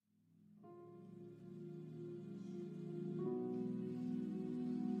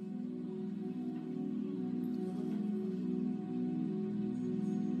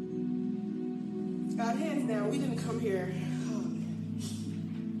Now, we didn't come here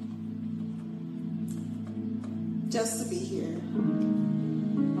just to be here.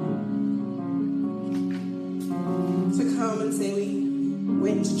 To come and say we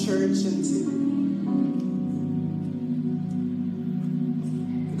went to church and to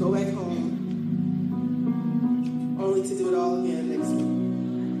go back home, only to do it all again next week.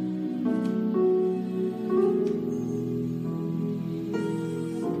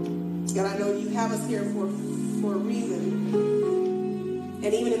 God, I know you have us here for a reason.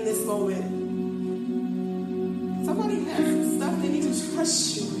 And even in this moment, somebody has some stuff they need to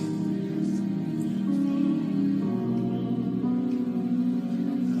trust you with.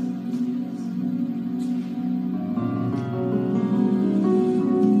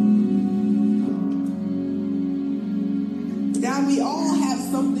 God, we all have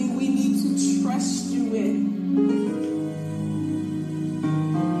something we need to trust you with.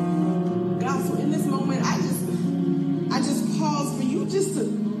 God, so in this moment, I just pause for you just to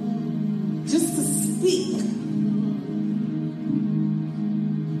speak.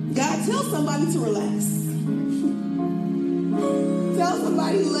 God, tell somebody to relax. Tell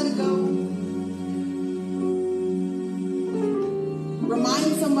somebody to let it go.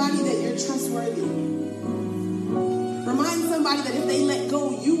 Remind somebody that you're trustworthy. Remind somebody that if they let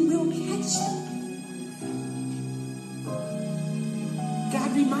go, you will catch them.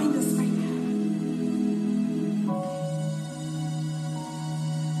 God, remind us right now.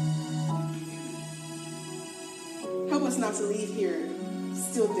 Help us not to leave here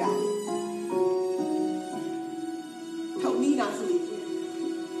still doubting. Help me not to leave here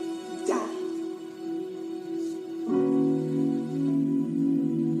doubting.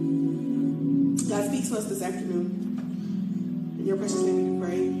 God, speak to us this afternoon. In your precious name we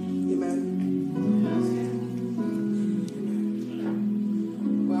pray. Amen.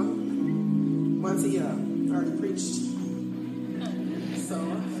 Well, Monty already preached. So I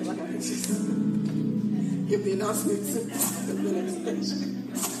feel like I can just give the announcements and the next station.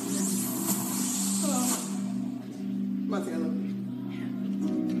 Monty, I love you.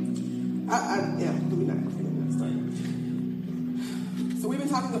 Yeah, we'll be back. So we've been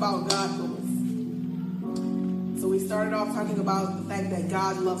talking about God goals. So we started off talking about the fact that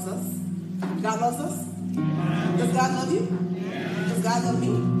God loves us. God loves us? Does God love you? Does God love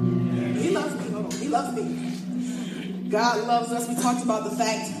me? He loves me. Hold on. He loves me. God loves us. We talked about the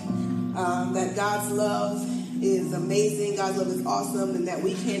fact that God's love is amazing. God's love is awesome, and that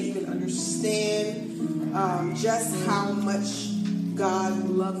we can't even understand just how much God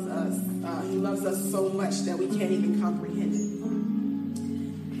loves us. He loves us so much that we can't even comprehend it.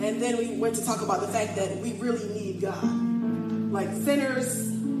 And then we went to talk about the fact that we really need God. Like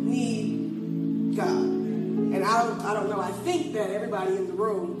sinners need God. And I don't know. I think that everybody in the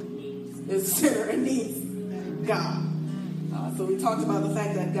room is a sinner and needs God. So we talked about the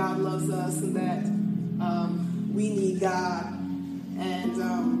fact that God loves us and that we need God.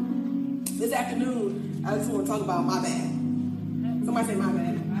 And this afternoon, I just want to talk about my bad. Somebody say my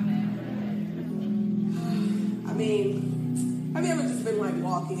bad. I mean, have you ever just been like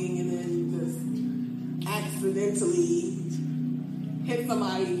walking and then you just accidentally hit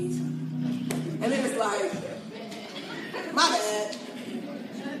somebody and then it's like, my bad.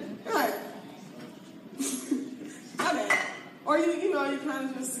 You're like, my bad. Or you kind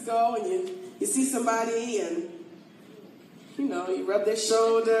of just go and you see somebody and, you rub their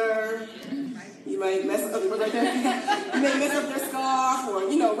shoulder. You might mess up, right there. You may mess up their scarf or,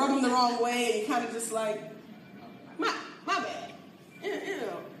 rub them the wrong way and you kind of just like, my bad.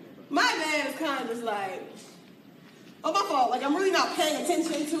 My bad is kind of just like, oh, my fault. Like, I'm really not paying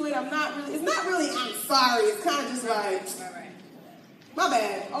attention to it. It's not really, I'm sorry. It's kind of just like, my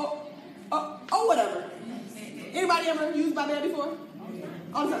bad. Oh, whatever. Anybody ever used my bad before?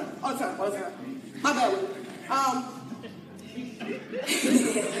 All the time. My bad one.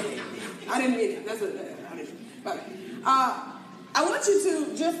 I didn't mean it. That's what I didn't. My bad. I want you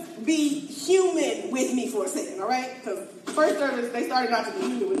to just be human with me for a second, all right? Because first service, they started not to be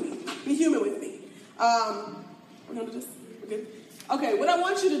human with me. Be human with me. We're going to do this? We're good? Okay, what I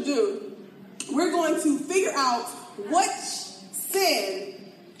want you to do, we're going to figure out which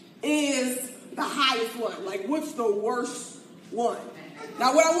sin is the highest one. Like, what's the worst one?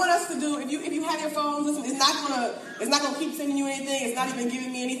 Now, what I want us to do, if you have your phones, listen, it's not gonna keep sending you anything. It's not even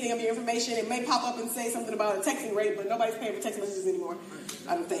giving me anything of your information. It may pop up and say something about a texting rate, but nobody's paying for text messages anymore,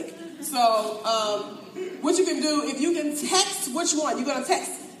 I don't think. So, what you can do, if you can text, which one? You're gonna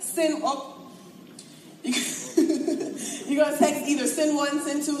text sin. You're gonna text either sin 1,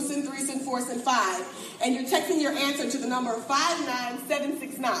 sin 2, sin 3, sin 4, sin 5, and you're texting your answer to the number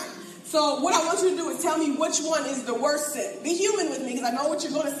 59769. So what I want you to do is tell me which one is the worst sin. Be human with me because I know what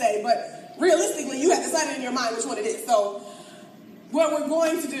you're going to say, but realistically, you have decided in your mind which one it is. So what we're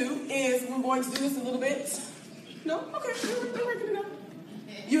going to do is we're going to do this a little bit. No? Okay. We're working it out.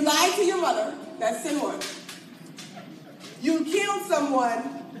 You lied to your mother. That's sin 1. You killed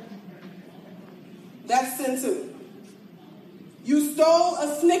someone. That's sin 2. You stole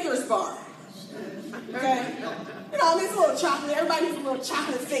a Snickers bar. Okay? You know, it's a little chocolate. Everybody needs a little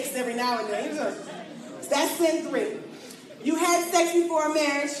chocolate fix every now and then. That's sin 3. You had sex before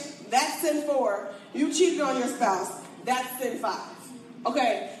marriage. That's sin 4. You cheated on your spouse. That's sin 5.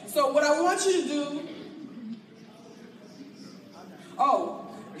 Okay, so what I want you to do... Oh,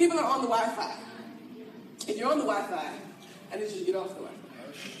 people are on the Wi-Fi. If you're on the Wi-Fi, I need you to get off the Wi-Fi.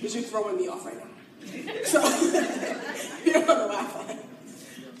 Because you're throwing me off right now. So, you're on the Wi-Fi.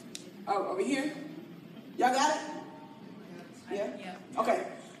 Oh, are we here? Y'all got it? Yeah? Okay.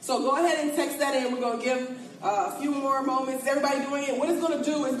 So go ahead and text that in. We're going to give a few more moments. Everybody doing it. What it's going to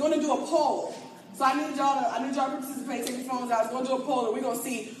do is going to do a poll. So I need y'all to participate. Take your phones out. It's going to do a poll, and we're going to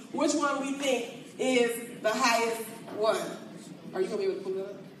see which one we think is the highest one. Are you going to be able to pull that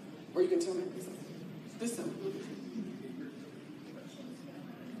up? Or you can tell me this time.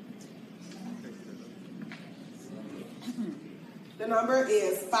 The number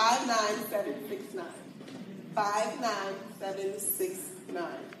is 59769. 59769.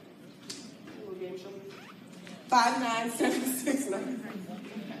 Little game show. 59769.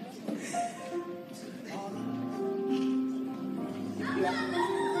 Yeah.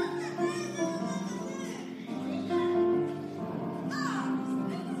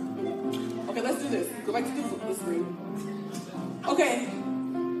 Okay, let's do this. Go back to the screen. Okay.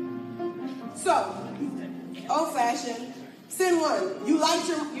 So, old-fashioned. Sin 1. You lied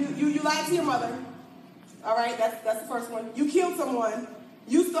to your mother. All right, that's the first one. You killed someone.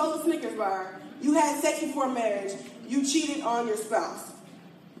 You stole a Snickers bar. You had sex before marriage. You cheated on your spouse.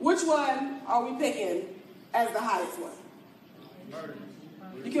 Which one are we picking as the highest one? Murder.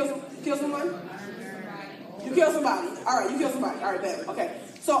 You kill someone? You kill somebody. All right, you kill somebody. All right, better. Okay.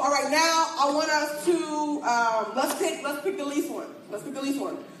 So, all right, now I want us to let's pick the least one. Let's pick the least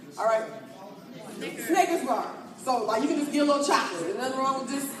one. All right. Snickers bar. So, like, you can just get a little chocolate. There's nothing wrong with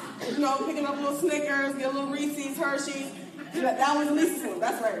just, picking up a little Snickers, get a little Reese's, Hershey's. That was the least one.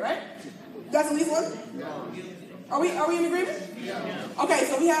 That's right? That's the least one? Are we in agreement? Yeah. Okay,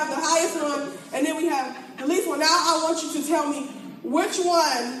 so we have the highest one, and then we have the least one. Now I want you to tell me which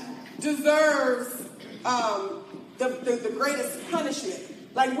one deserves the greatest punishment.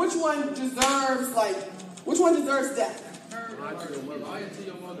 Like, which one deserves death? Lie to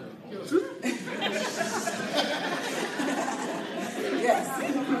your mother. Yes.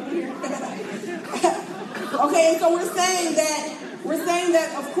 Okay, and so we're saying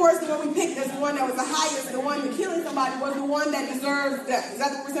that of course the one we picked as the one that was the highest, the one that killing somebody was the one that deserves death. Is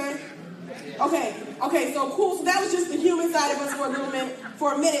that what we're saying? Okay, so cool. So that was just the human side of us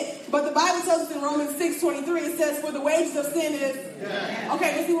for a minute. But the Bible tells us in Romans 6:23, it says, "For the wages of sin is." Yeah.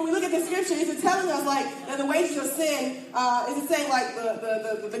 Okay, but see, when we look at the scripture, is it telling us like that the wages of sin? Is it saying like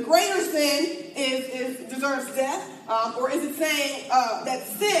the greater sin deserves death, or is it saying that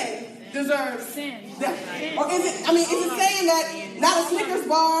sin deserves death? Or is it saying that not a Snickers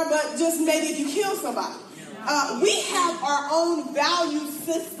bar, but just maybe if you kill somebody? We have our own value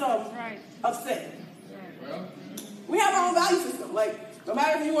system of sin. We have our own value system. Like, no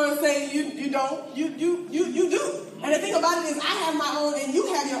matter if you want to say you don't, you do. And the thing about it is, I have my own and you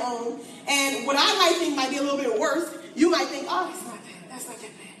have your own. And what I might think might be a little bit worse, you might think, oh, it's not bad. That's not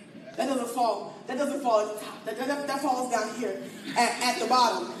that bad. That doesn't fall at the top. That falls down here at the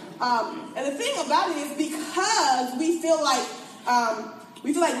bottom. And the thing about it is, because we feel like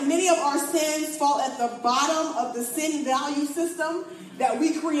many of our sins fall at the bottom of the sin value system that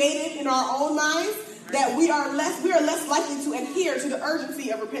we created in our own minds, that we are less likely to adhere to the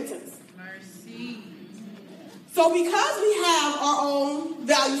urgency of repentance. Mercy. So because we have our own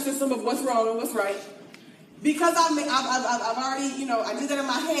value system of what's wrong and what's right, because I've already, I did that in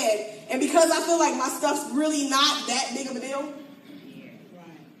my head, and because I feel like my stuff's really not that big of a deal,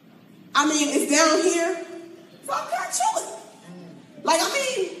 it's down here, so I'm not chilling.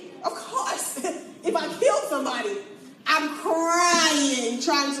 Of course, if I kill somebody, I'm crying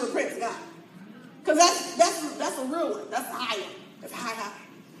trying to repent to God. Because that's a real one. That's a high one. That's a high.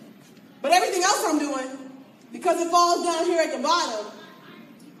 But everything else I'm doing, because it falls down here at the bottom,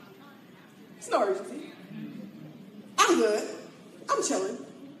 it's no urgency. I'm good. I'm chilling.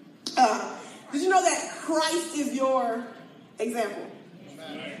 Did you know that Christ is your example?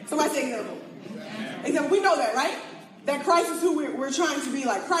 Somebody say example. Example. We know that, right? That Christ is who we're trying to be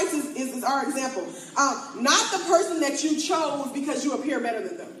like. Christ is our example. Not the person that you chose because you appear better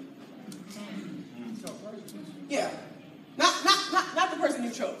than them. Yeah. Not the person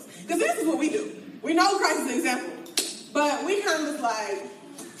you chose. Because this is what we do. We know Christ is the example. But we kind of just like,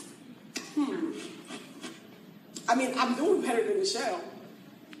 I mean, I'm doing better than Michelle.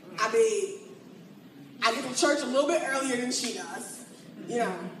 I mean, I get to church a little bit earlier than she does. You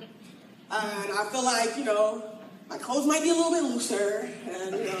know. And I feel like, you know, my clothes might be a little bit looser.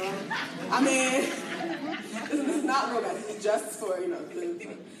 And, you know, I mean, this is not real bad. This is just for, you know,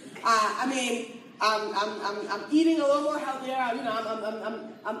 I mean, I'm eating a little more healthier. You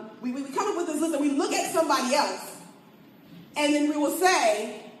know, we come up with this list and we look at somebody else. And then we will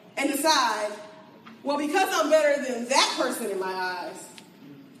say and decide, well, because I'm better than that person in my eyes,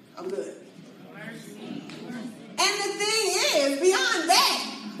 I'm good. And the thing is, beyond that,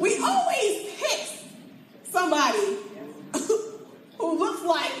 we always pick somebody who looks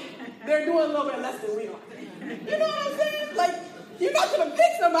like they're doing a little bit less than we are. You know what I'm saying? Like, you're not going to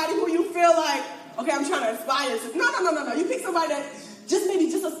pick somebody who you feel like, okay, I'm trying to aspire to. No. You pick somebody that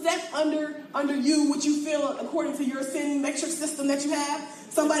maybe just a step under you, what you feel according to your sin metric system that you have.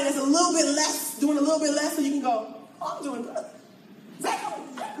 Somebody that's a little bit less, doing a little bit less, so you can go, oh, I'm doing good.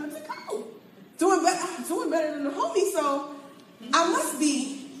 That's good to go. Doing better than the homie, so I must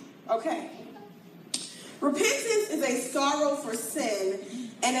be okay. Repentance is a sorrow for sin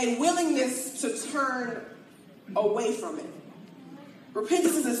and a willingness to turn away from it.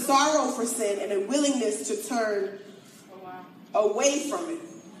 Repentance is a sorrow for sin and a willingness to turn away from it.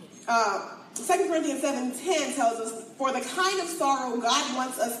 2 Corinthians 7:10 tells us, for the kind of sorrow God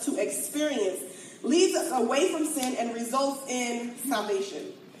wants us to experience leads us away from sin and results in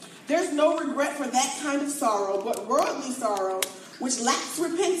salvation. There's no regret for that kind of sorrow, but worldly sorrow, which lacks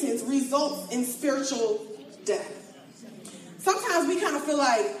repentance, results in spiritual death. Sometimes we kind of feel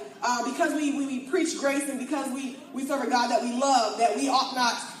like because we preach grace and because we serve a God that we love, that we ought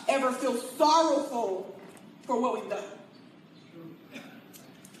not ever feel sorrowful for what we've done.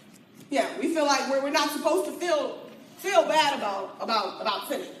 Yeah, we feel like we're not supposed to feel bad about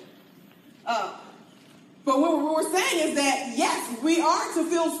sinning. But what we're saying is that, yes, we are to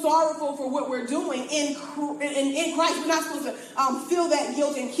feel sorrowful for what we're doing in Christ. We're not supposed to feel that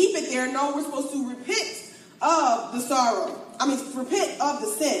guilt and keep it there. No, we're supposed to repent of the sorrow. Repent of the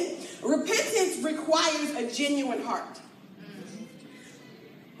sin. Repentance requires a genuine heart.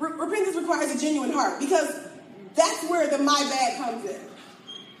 Repentance requires a genuine heart because that's where the my bad comes in.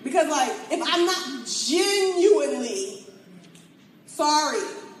 Because, like, if I'm not genuinely sorry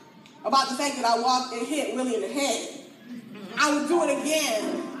about the fact that I walked and hit Willie in the head, I would do it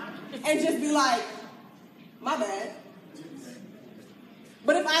again and just be like, my bad.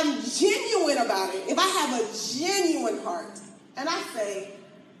 But if I'm genuine about it, if I have a genuine heart, and I say,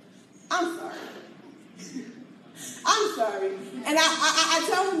 I'm sorry. I'm sorry. And I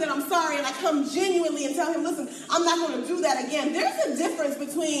tell him that I'm sorry, and I come genuinely and tell him, listen, I'm not going to do that again. There's a difference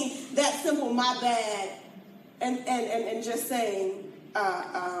between that simple my bad and just saying,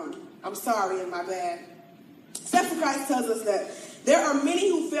 I'm sorry and my bad. Steps of Christ tells us that there are many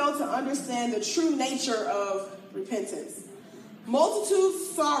who fail to understand the true nature of repentance. Multitudes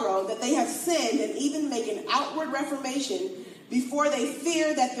sorrow that they have sinned and even make an outward reformation before they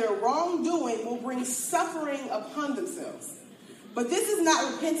fear that their wrongdoing will bring suffering upon themselves. But this is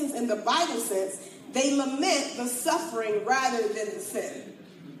not repentance in the Bible sense. They lament the suffering rather than the sin.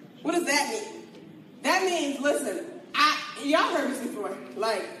 What does that mean? That means, listen, y'all heard this before.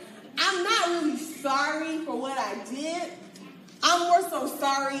 Like, I'm not really sorry for what I did. I'm more so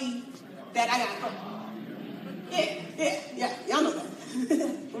sorry that I got caught. Yeah, y'all know that.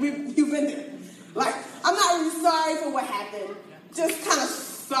 You've been there. Like, I'm not really sorry for what happened. Just kind of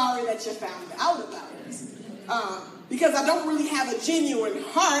sorry that you found out about it. Because I don't really have a genuine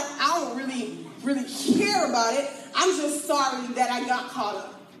heart. I don't really care about it. I'm just sorry that I got caught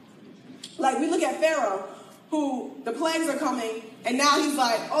up. Like, we look at Pharaoh, who the plagues are coming, and now he's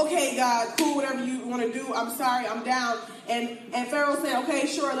like, okay, God, cool, whatever you want to do, I'm sorry, I'm down. And Pharaoh said, okay,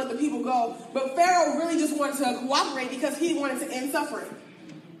 sure, let the people go. But Pharaoh really just wanted to cooperate because he wanted to end suffering.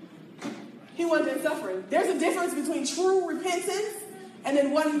 He wanted to end suffering. There's a difference between true repentance and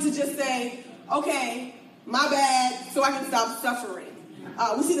then wanting to just say, okay, my bad, so I can stop suffering.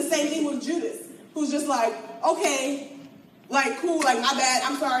 We see the same thing with Judas, who's just like, okay, like, cool, like, my bad,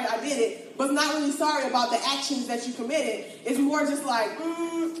 I'm sorry I did it, but not really sorry about the actions that you committed. It's more just like,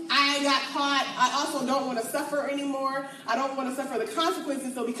 I got caught. I also don't want to suffer anymore. I don't want to suffer the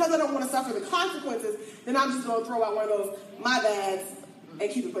consequences. So because I don't want to suffer the consequences, then I'm just going to throw out one of those my bads and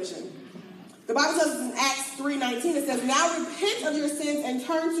keep it pushing. The Bible tells us in Acts 3:19, it says, now repent of your sins and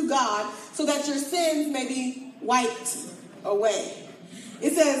turn to God so that your sins may be wiped away.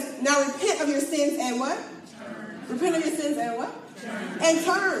 It says, now repent of your sins and what? Turn. Repent of your sins and what? Turn. And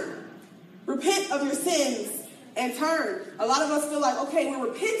turn. Repent of your sins and turn. A lot of us feel like, okay, we're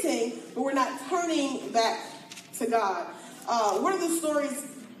repenting, but we're not turning back to God. One of the stories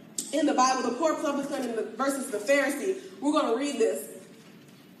in the Bible, the poor publican versus the Pharisee, we're going to read this.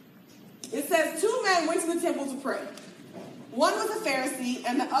 It says, 2 men went to the temple to pray. One was a Pharisee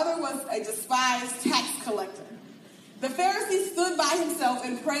and the other was a despised tax collector. The Pharisee stood by himself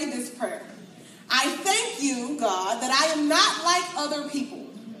and prayed this prayer. I thank you, God, that I am not like other people.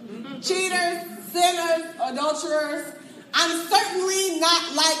 Cheaters, sinners, adulterers. I'm certainly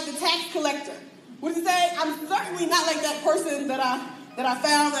not like the tax collector. What does it say? I'm certainly not like that person that I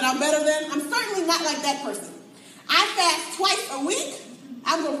found that I'm better than. I'm certainly not like that person. I fast twice a week.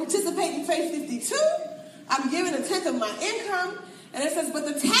 I'm going to participate in Faith 52. I'm giving 1/10 of my income. And it says, but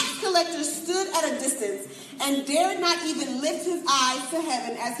the tax collector stood at a distance and dared not even lift his eyes to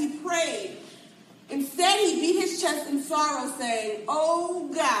heaven as he prayed. Instead, he beat his chest in sorrow, saying, oh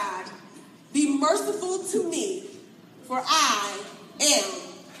God, be merciful to me, for I am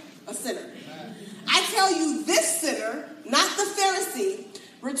a sinner. I tell you, this sinner, not the Pharisee,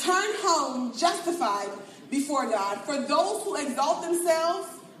 returned home justified before God. For those who exalt themselves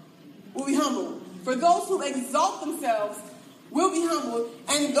will be humbled. For those who exalt themselves will be humbled.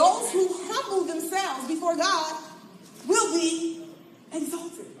 And those who humble themselves before God will be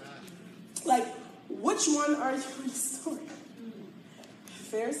exalted. Like, which one are you in the story?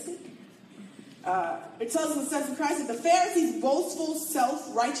 Pharisee? It tells us in the sense of Christ that the Pharisee's boastful,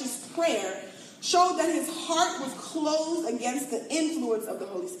 self-righteous prayer showed that his heart was closed against the influence of the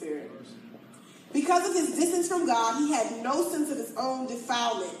Holy Spirit. Because of his distance from God, he had no sense of his own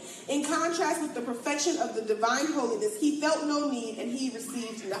defilement. In contrast with the perfection of the divine holiness, he felt no need and he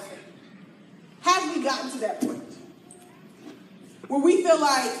received nothing. Have we gotten to that point? Where we feel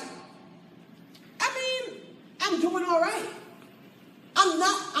like, I'm doing all right.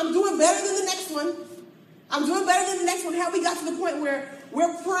 I'm doing better than the next one. I'm doing better than the next one. Have we got to the point where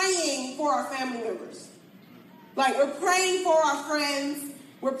we're praying for our family members? Like, we're praying for our friends.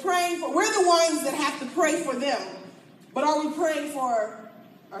 We're the ones that have to pray for them. But are we praying for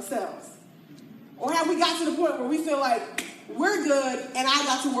ourselves? Or have we got to the point where we feel like we're good and I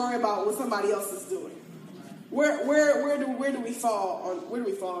got to worry about what somebody else is doing? Where do we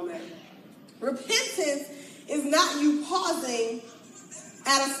fall on that? Repentance is not you pausing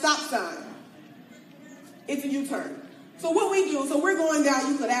at a stop sign. It's a U-turn. So what we do, so we're going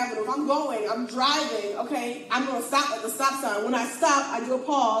down Euclid Avenue. If I'm driving, okay, I'm going to stop at the stop sign. When I stop, I do a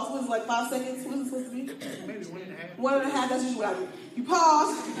pause. What is it, like 5 seconds? What is it supposed to be? Maybe 1.5. 1.5, that's usually what I do. You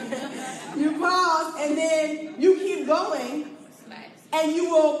pause, and then you keep going, and you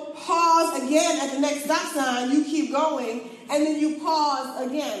will pause again at the next stop sign. You keep going, and then you pause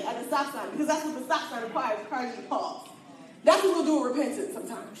again at the stop sign, because that's what the stop sign requires you to pause. That's what we'll do with repentance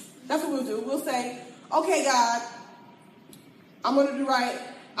sometimes. That's what we'll do. We'll say, okay, God, I'm going to do right.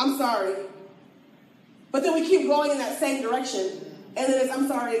 I'm sorry. But then we keep going in that same direction. And then it's I'm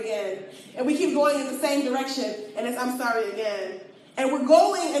sorry again. And we keep going in the same direction. And it's I'm sorry again. And we're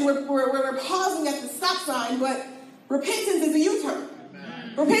going and we're pausing at the stop sign. But repentance is a U-turn.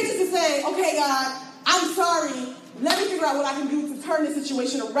 Repentance is saying, okay, God, I'm sorry. Let me figure out what I can do to turn this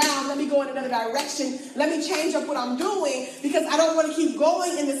situation around. Let me go in another direction. Let me change up what I'm doing, because I don't want to keep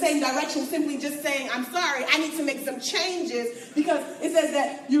going in the same direction simply just saying, I'm sorry. I need to make some changes, because it says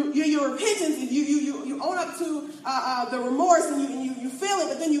that your repentance, you own up to the remorse and you feel it,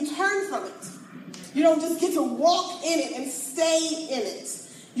 but then you turn from it. You don't just get to walk in it and stay in it.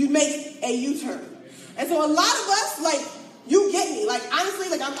 You make a U-turn. And so a lot of us, like, you get me. Like, honestly,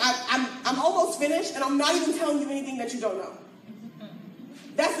 like I'm almost finished, and I'm not even telling you anything that you don't know.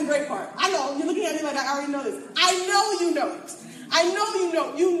 That's the great part. I know. You're looking at me like I already know this. I know you know it. I know you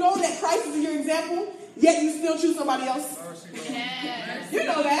know. You know that Christ is your example, yet you still choose somebody else. Yes. You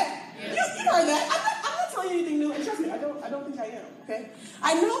know that. Yes. You heard that. I'm not telling you anything new, and trust me, I don't think I am. Okay?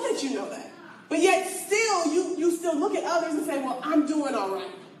 I know that you know that. But yet still, you still look at others and say, well, I'm doing all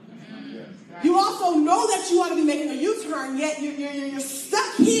right. You also know that you ought to be making a U-turn, yet you're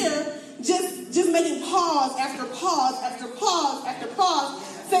stuck here just making pause after pause after pause after pause,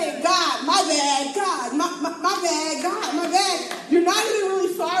 saying, God, my bad, God, my bad, God, my bad. You're not even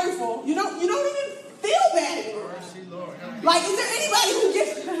really sorrowful. You don't even feel bad anymore. Like, is there anybody who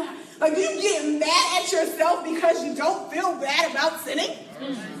gets, like, do you get mad at yourself because you don't feel bad about sinning?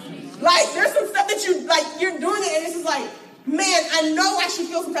 Like, there's some stuff that you're doing it, and it's just like, man, I know I should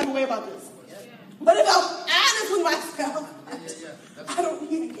feel some type of way about this. But if I'm honest with myself, I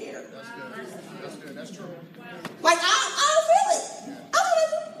don't even care. That's good. That's true. Like, I don't feel it. I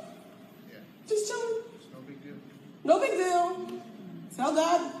don't know. Just chilling. It's no big deal. No big deal. Tell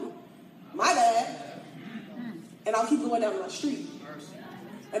God, my bad. And I'll keep going down my street.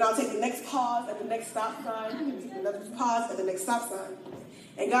 And I'll take the next pause at the next stop sign. And take another pause at the next stop sign.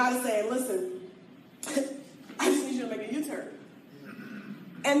 And God is saying, listen, I just need you to make a U-turn.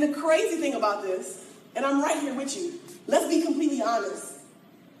 And the crazy thing about this, and I'm right here with you, let's be completely honest.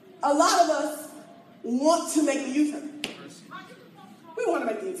 A lot of us want to make the U-turn. We want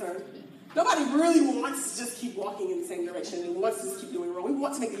to make the U-turn. Nobody really wants to just keep walking in the same direction and wants to just keep doing wrong. We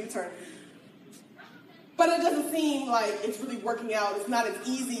want to make the U-turn. But it doesn't seem like it's really working out. It's not as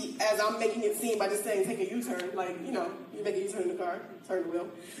easy as I'm making it seem by just saying take a U-turn. Like, you know, you make a U-turn in the car, turn the wheel.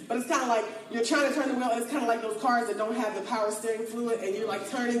 But it's kind of like you're trying to turn the wheel, and it's kind of like those cars that don't have the power steering fluid, and you're like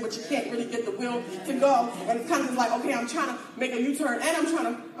turning, but you can't really get the wheel to go. And it's kind of just like, okay, I'm trying to make a U-turn, and I'm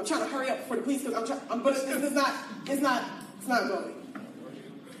trying to hurry up for the police because but it's not going.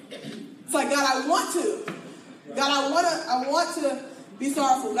 It's like, God, I want to. God, I want to be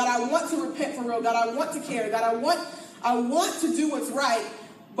sorrowful. God, I want to repent for real. God, I want to care. God, I want to do what's right.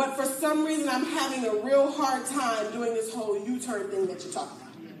 But for some reason, I'm having a real hard time doing this whole U-turn thing that you're talking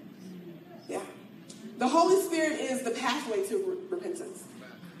about. Yeah. The Holy Spirit is the pathway to repentance.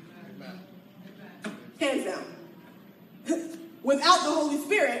 Hands down. Without the Holy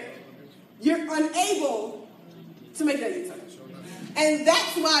Spirit, you're unable to make that U-turn. And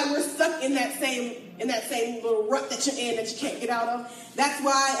that's why we're stuck in that same little rut that you're in that you can't get out of. That's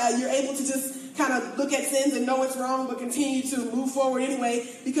why you're able to just kind of look at sins and know it's wrong, but continue to move forward anyway,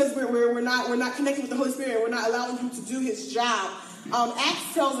 because we're not connected with the Holy Spirit. We're not allowing Him to do His job.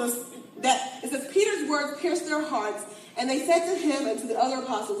 Acts tells us that it says Peter's words pierced their hearts, and they said to him and to the other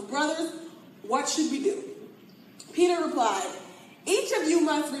apostles, "Brothers, what should we do?" Peter replied, "Each of you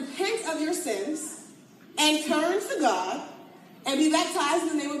must repent of your sins and turn to God and be baptized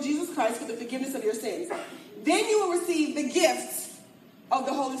in the name of Jesus Christ for the forgiveness of your sins. Then you will receive the gift of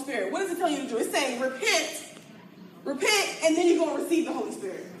the Holy Spirit." What does it tell you to do? It's saying repent, and then you're going to receive the Holy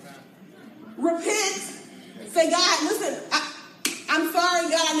Spirit. Repent. Say, God, listen, I'm sorry,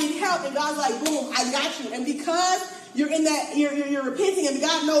 God, I need help. And God's like, boom, I got you. And because you're in that, you're repenting, and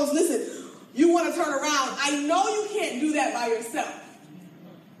God knows, listen, you want to turn around. I know you can't do that by yourself.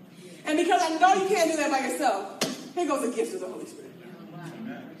 And because I know you can't do that by yourself, here goes the gift of the Holy Spirit.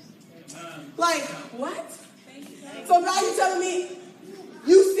 Like, what? So God, you're telling me,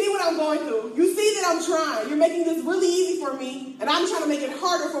 you see what I'm going through. You see that I'm trying. You're making this really easy for me, and I'm trying to make it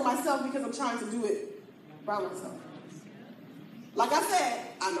harder for myself because I'm trying to do it by myself. Like I said,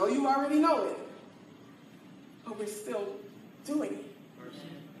 I know you already know it, but we're still doing it.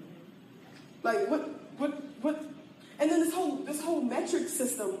 Like, what? And then this whole metric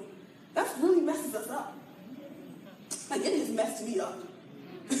system, that really messes us up. Like, it has messed me up.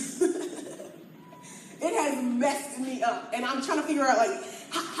 It has messed me up. And I'm trying to figure out, like,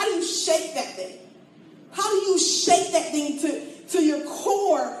 how do you shake that thing? How do you shake that thing to your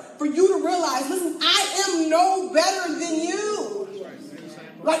core for you to realize, listen, I am no better than you.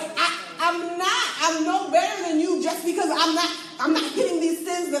 Like, I'm no better than you just because I'm not hitting these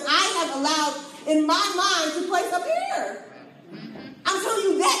sins that I have allowed in my mind to place up here. I'm telling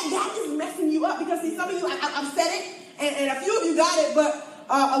you, that is messing you up, because see, some of you, I've said it, and a few of you got it, but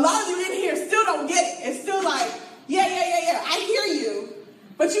a lot of you in here still don't get it. It's still like, yeah, I hear you,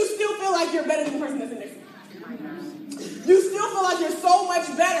 but you still feel like you're better than the person that's in next to you. You still feel like you're so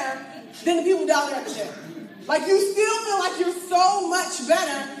much better than the people down there at the gym. Like, you still feel like you're so much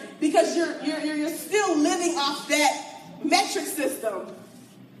better because you're still living off that metric system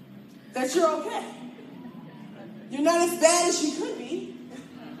that you're okay. You're not as bad as you could be.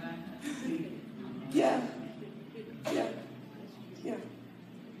 Yeah.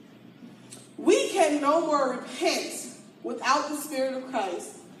 We can no more repent without the Spirit of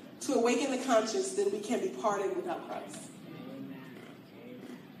Christ to awaken the conscience than we can be pardoned without Christ.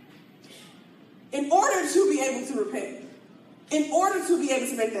 In order to be able to repent, in order to be able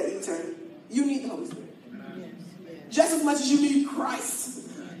to make that U-turn, you need the Holy Spirit. Just as much as you need Christ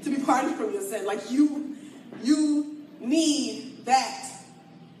to be pardoned from your sin. Like, you need that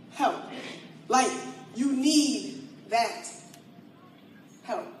help. Like, you need that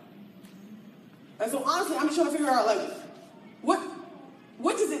help. And so honestly, I'm just trying to figure out, like,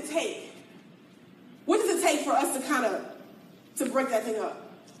 what does it take? What does it take for us to break that thing up?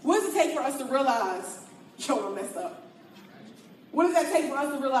 What does it take for us to realize, yo, I messed up? What does that take for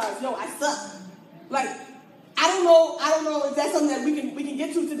us to realize, yo, I suck? Like, I don't know if that's something that we can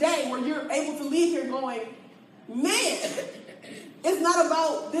get to today, where you're able to leave here going, man, it's not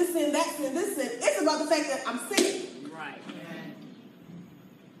about this sin, that sin, this sin. It's about the fact that I'm sinning. Right.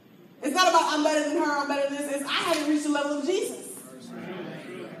 It's not about I'm better than her, I'm better than this. It's I haven't reached the level of Jesus.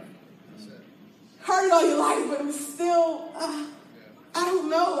 Heard it all your life, but I'm still, I don't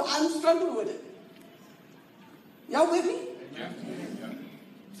know. I'm struggling with it. Y'all with me?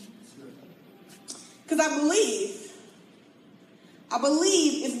 Because I believe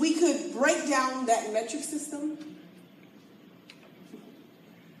if we could break down that metric system,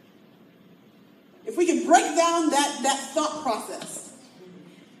 if we could break down that thought process,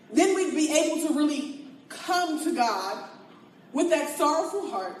 then we'd be able to really come to God with that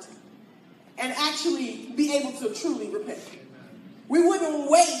sorrowful heart and actually be able to truly repent. We wouldn't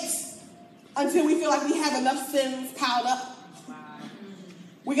wait until we feel like we have enough sins piled up.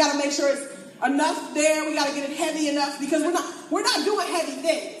 We got to make sure it's enough there. We got to get it heavy enough, because we're not doing heavy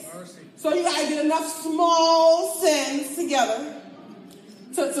things. So you got to get enough small sins together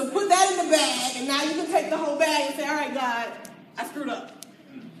to put that in the bag, and now you can take the whole bag and say, all right, God, I screwed up.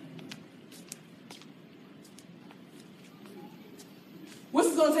 What's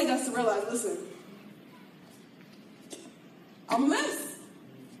it going to take us to realize, listen, I'm a mess.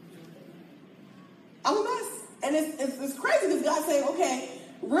 I'm a mess. And it's crazy because God's saying, okay,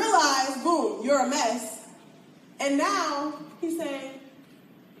 realize, boom, you're a mess. And now he's saying,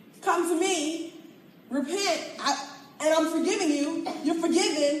 come to me, repent, and I'm forgiving you. You're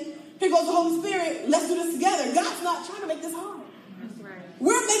forgiven. Here goes the Holy Spirit. Let's do this together. God's not trying to make this hard. That's right.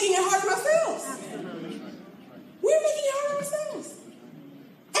 We're making it hard on ourselves. Absolutely. We're making it hard on ourselves.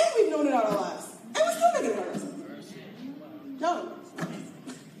 And we've known it all our lives. And we're still making it hard on ourselves. No.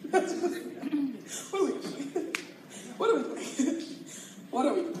 What are we doing? What are we doing? What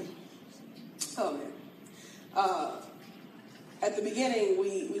are we doing? Oh, man. At the beginning,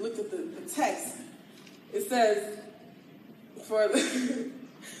 we looked at the text. It says, for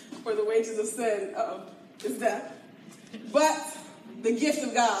the wages of sin is death. But the gift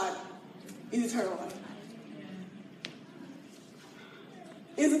of God is eternal life.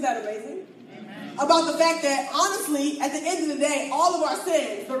 Isn't that amazing? Amen. About the fact that, honestly, at the end of the day, all of our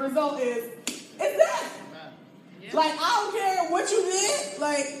sins, the result is, it's death. Yep. Like, I don't care what you did.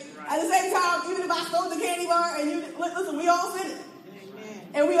 Like, at the same time, even if I stole the candy bar and you, listen, we all sin it. Amen.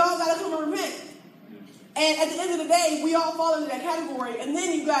 And we all got to come and repent. And at the end of the day, we all fall into that category. And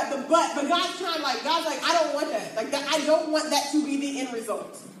then you got the but God's trying, God's like, I don't want that. Like, I don't want that to be the end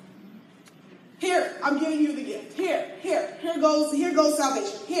result. Here, I'm giving you the gift. Here goes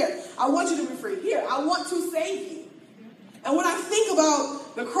salvation. Here, I want you to be free. Here, I want to save you. And when I think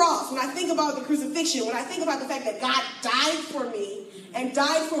about the cross, when I think about the crucifixion, when I think about the fact that God died for me and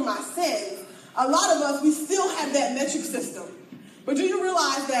died for my sins, a lot of us, we still have that metric system. But do you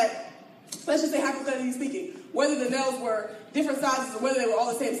realize that, let's just say hypothetically speaking, whether the nails were different sizes or whether they were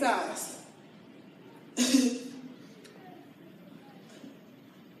all the same size,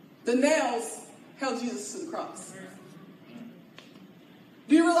 the nails held Jesus to the cross.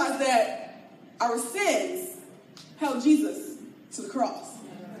 Do you realize that our sins held Jesus to the cross?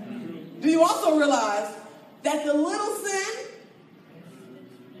 Do you also realize that the little sin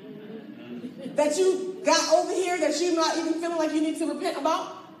that you got over here that you're not even feeling like you need to repent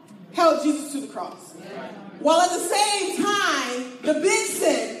about held Jesus to the cross? While at the same time, the big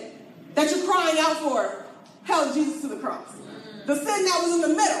sin that you're crying out for held Jesus to the cross. The sin that was in the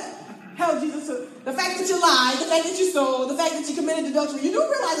middle held Jesus to the fact that you lied, the fact that you stole, the fact that you committed adultery. You do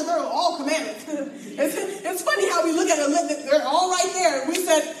realize that they're all commandments. It's funny how we look at it, they're all right there. We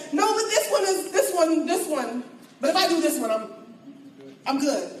said, no, but this one. But if I do this one, I'm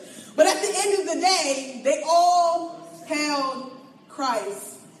good. But at the end of the day, they all held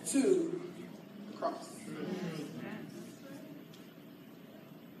Christ to the cross.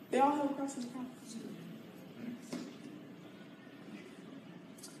 They all held Christ to the cross.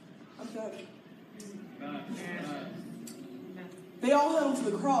 I'm done. They all held him to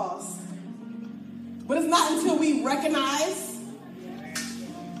the cross. But it's not until we recognize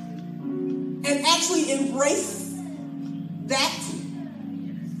and actually embrace that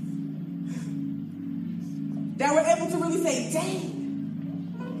we're able to really say,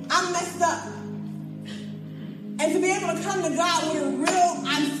 dang, I'm messed up. And to be able to come to God with a real,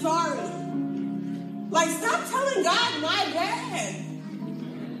 I'm sorry. Like, stop telling God my bad.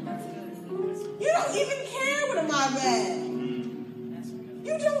 You don't even care what my bad.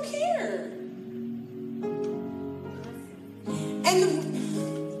 You don't care. And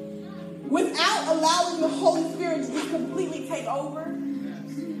without allowing the Holy Spirit to just completely take over,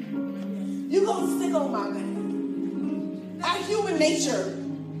 you're going to stick on my bad. nature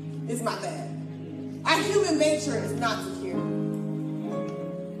is not that. Our human nature is not secure.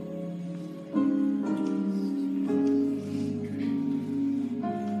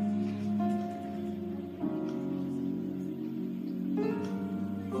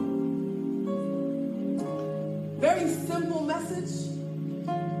 Very simple message.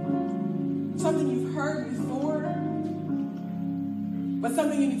 Something you've heard before, but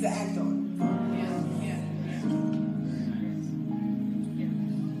something you need to act on.